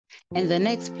In the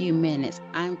next few minutes,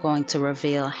 I'm going to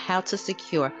reveal how to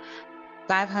secure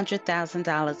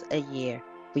 $500,000 a year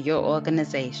for your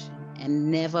organization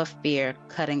and never fear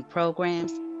cutting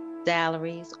programs,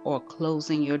 salaries, or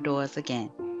closing your doors again.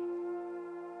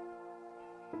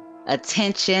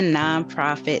 Attention,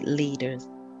 nonprofit leaders.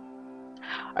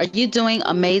 Are you doing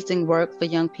amazing work for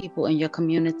young people in your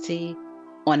community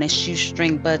on a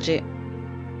shoestring budget?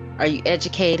 Are you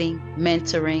educating,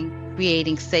 mentoring,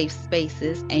 creating safe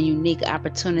spaces and unique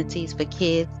opportunities for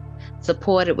kids,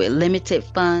 supported with limited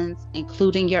funds,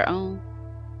 including your own?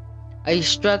 Are you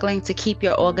struggling to keep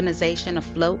your organization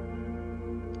afloat?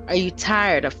 Are you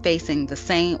tired of facing the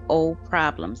same old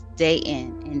problems day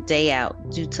in and day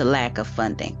out due to lack of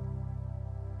funding?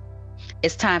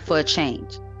 It's time for a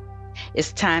change.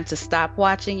 It's time to stop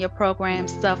watching your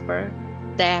programs suffer,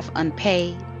 staff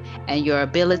unpaid, and your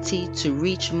ability to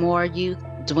reach more youth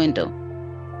dwindle.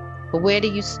 But where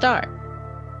do you start?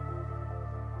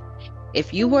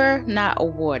 If you were not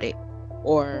awarded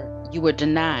or you were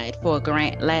denied for a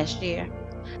grant last year,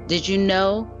 did you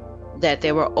know that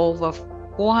there were over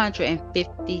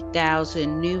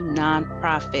 450,000 new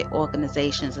nonprofit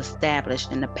organizations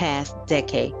established in the past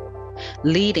decade,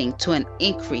 leading to an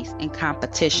increase in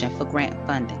competition for grant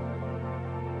funding?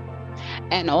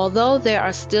 And although there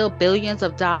are still billions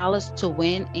of dollars to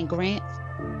win in grants,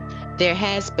 there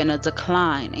has been a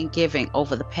decline in giving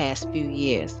over the past few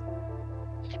years.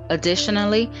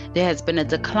 Additionally, there has been a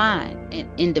decline in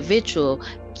individual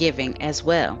giving as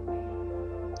well.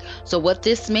 So what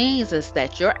this means is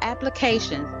that your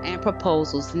applications and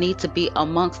proposals need to be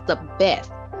amongst the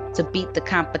best to beat the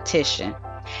competition.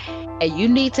 And you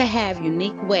need to have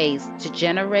unique ways to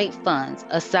generate funds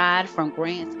aside from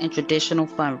grants and traditional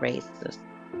fundraisers.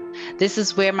 This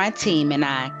is where my team and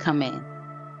I come in.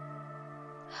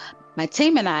 My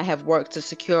team and I have worked to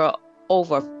secure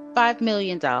over $5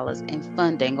 million in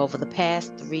funding over the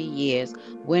past 3 years,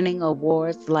 winning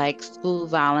awards like School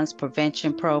Violence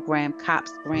Prevention Program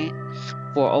COPS grant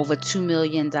for over $2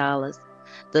 million,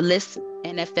 the LIST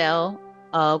NFL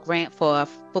grant for a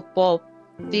football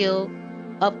field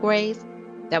upgrades,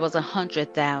 that was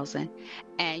 $100,000,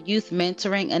 and Youth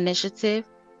Mentoring Initiative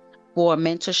for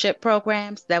mentorship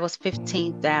programs, that was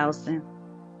 $15,000.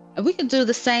 And we can do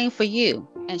the same for you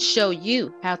and show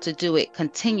you how to do it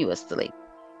continuously.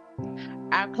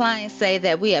 Our clients say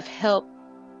that we have helped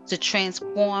to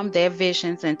transform their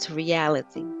visions into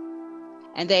reality.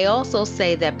 And they also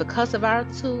say that because of our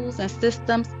tools and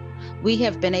systems, we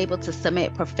have been able to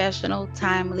submit professional,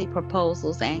 timely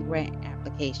proposals and grant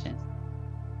applications.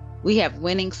 We have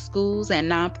winning schools and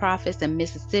nonprofits in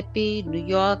Mississippi, New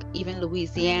York, even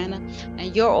Louisiana,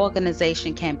 and your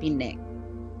organization can be next.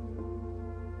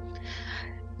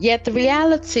 Yet the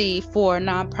reality for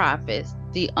nonprofits,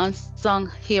 the unsung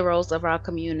heroes of our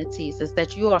communities, is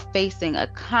that you are facing a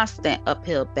constant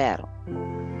uphill battle.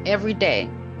 Every day,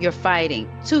 you're fighting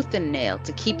tooth and nail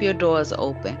to keep your doors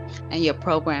open and your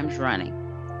programs running.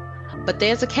 But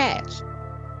there's a catch.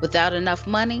 Without enough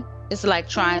money, it's like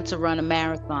trying to run a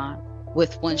marathon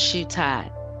with one shoe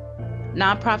tied.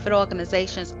 Nonprofit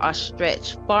organizations are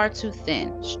stretched far too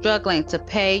thin, struggling to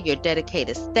pay your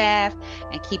dedicated staff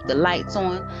and keep the lights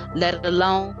on, let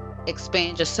alone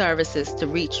expand your services to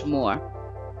reach more.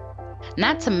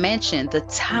 Not to mention the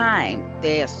time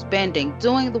they are spending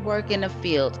doing the work in the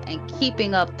field and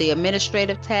keeping up the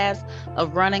administrative tasks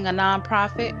of running a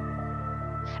nonprofit.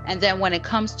 And then when it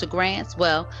comes to grants,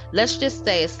 well, let's just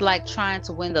say it's like trying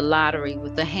to win the lottery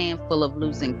with a handful of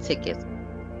losing tickets.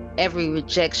 Every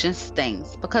rejection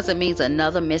stings because it means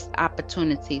another missed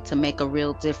opportunity to make a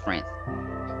real difference.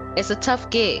 It's a tough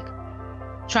gig,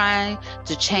 trying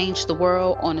to change the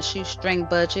world on a shoestring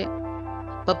budget.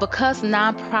 But because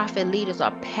nonprofit leaders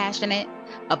are passionate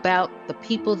about the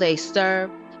people they serve,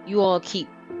 you all keep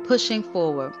pushing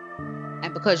forward.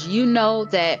 And because you know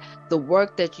that the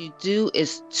work that you do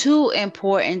is too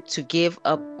important to give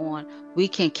up on, we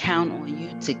can count on you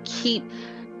to keep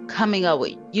coming up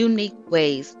with unique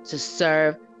ways to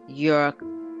serve your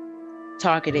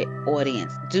targeted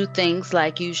audience. Do things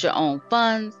like use your own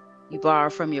funds, you borrow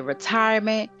from your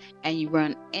retirement, and you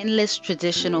run endless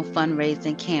traditional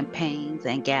fundraising campaigns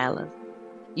and galas.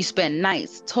 You spend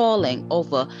nights toiling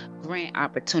over grant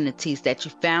opportunities that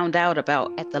you found out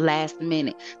about at the last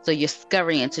minute. So you're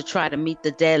scurrying to try to meet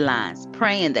the deadlines,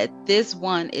 praying that this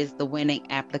one is the winning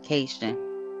application.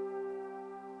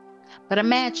 But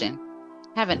imagine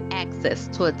having access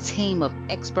to a team of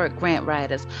expert grant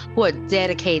writers who are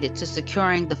dedicated to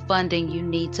securing the funding you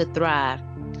need to thrive.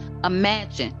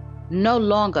 Imagine no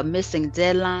longer missing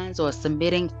deadlines or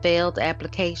submitting failed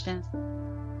applications.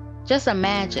 Just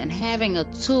imagine having a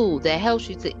tool that helps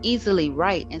you to easily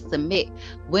write and submit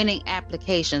winning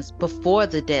applications before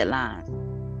the deadline.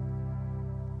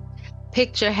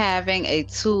 Picture having a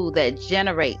tool that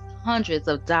generates hundreds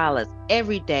of dollars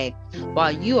every day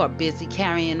while you are busy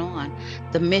carrying on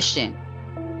the mission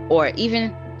or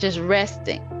even just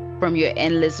resting from your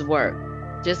endless work.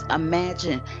 Just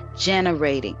imagine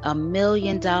generating $1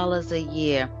 million a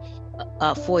year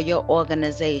for your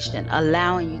organization,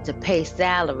 allowing you to pay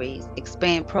salaries,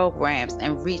 expand programs,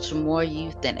 and reach more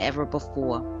youth than ever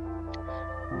before.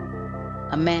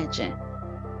 Imagine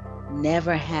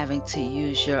never having to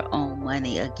use your own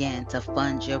money again to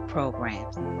fund your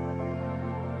programs.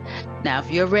 Now,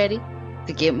 if you're ready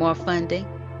to get more funding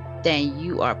than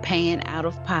you are paying out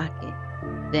of pocket,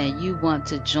 then you want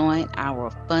to join our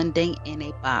Funding in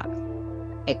a Box,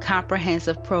 a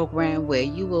comprehensive program where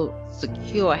you will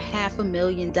secure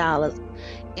 $500,000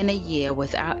 in a year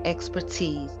with our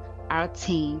expertise, our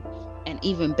team, and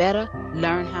even better,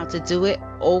 learn how to do it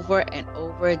over and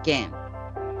over again.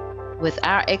 With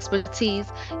our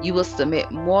expertise, you will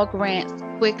submit more grants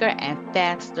quicker and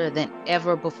faster than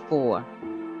ever before.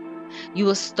 You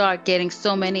will start getting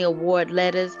so many award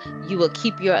letters, you will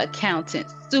keep your accountant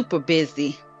super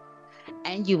busy,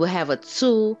 and you will have a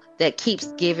tool that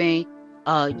keeps giving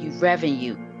you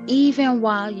revenue even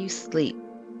while you sleep.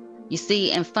 You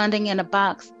see, in Funding in a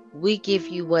Box, we give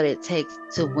you what it takes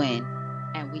to win,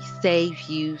 and we save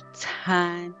you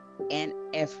time and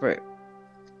effort.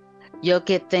 You'll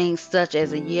get things such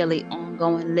as a yearly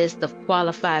ongoing list of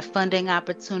qualified funding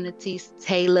opportunities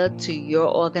tailored to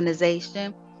your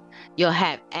organization. You'll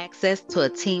have access to a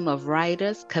team of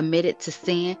writers committed to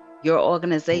seeing your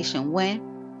organization win.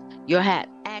 You'll have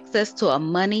access to a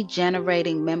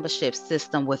money-generating membership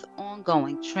system with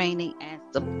ongoing training and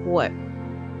support.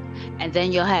 And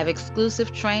then you'll have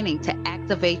exclusive training to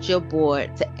activate your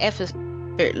board to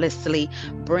effortlessly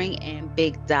bring in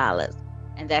big dollars.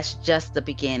 And that's just the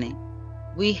beginning.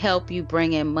 We help you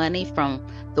bring in money from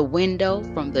the window,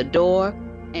 from the door.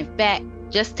 In fact,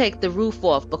 just take the roof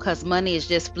off because money is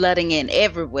just flooding in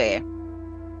everywhere.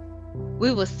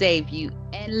 We will save you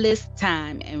endless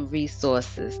time and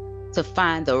resources to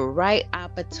find the right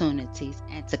opportunities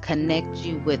and to connect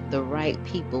you with the right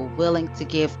people willing to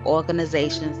give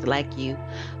organizations like you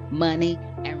money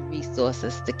and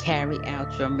resources to carry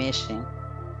out your mission.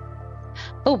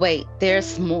 But wait,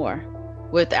 there's more.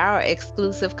 With our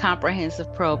exclusive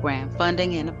comprehensive program,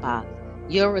 Funding in a Box,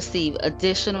 you'll receive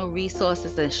additional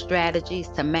resources and strategies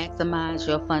to maximize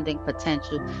your funding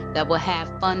potential that will have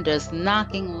funders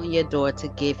knocking on your door to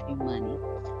give you money.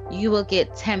 You will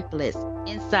get templates,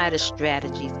 insider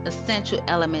strategies, essential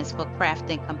elements for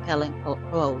crafting compelling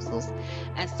proposals,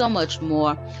 and so much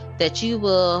more that you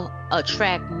will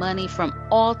attract money from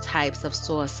all types of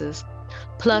sources.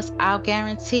 Plus, our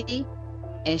guarantee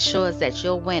ensures that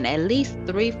you'll win at least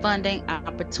 3 funding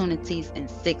opportunities in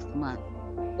 6 months,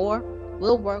 or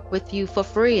we'll work with you for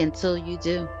free until you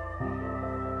do.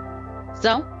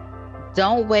 So,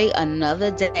 don't wait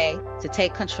another day to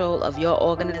take control of your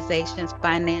organization's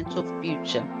financial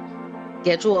future.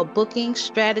 Schedule a booking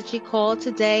strategy call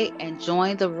today and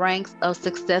join the ranks of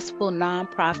successful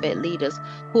nonprofit leaders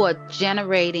who are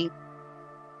generating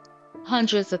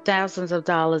hundreds of thousands of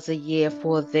dollars a year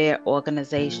for their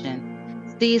organization.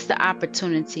 Seize the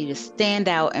opportunity to stand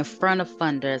out in front of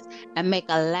funders and make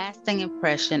a lasting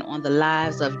impression on the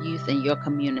lives of youth in your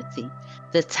community.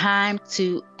 The time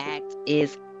to act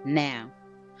is now.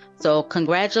 So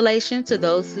congratulations to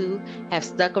those who have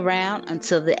stuck around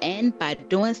until the end. By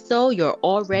doing so, you're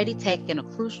already taking a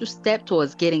crucial step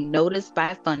towards getting noticed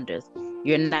by funders.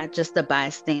 You're not just a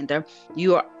bystander,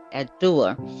 you are a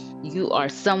doer. You are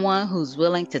someone who's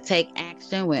willing to take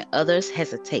action when others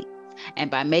hesitate.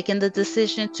 And by making the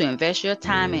decision to invest your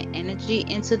time and energy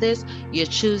into this, you're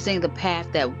choosing the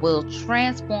path that will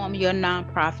transform your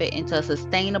nonprofit into a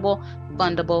sustainable,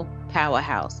 fundable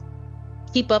powerhouse.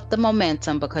 Keep up the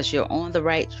momentum because you're on the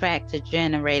right track to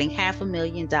generating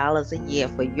 $500,000 a year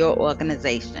for your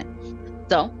organization.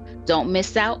 So don't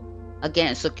miss out.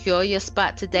 Again, secure your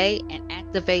spot today and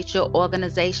activate your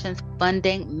organization's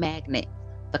funding magnet.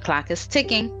 The clock is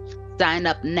ticking. Sign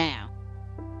up now.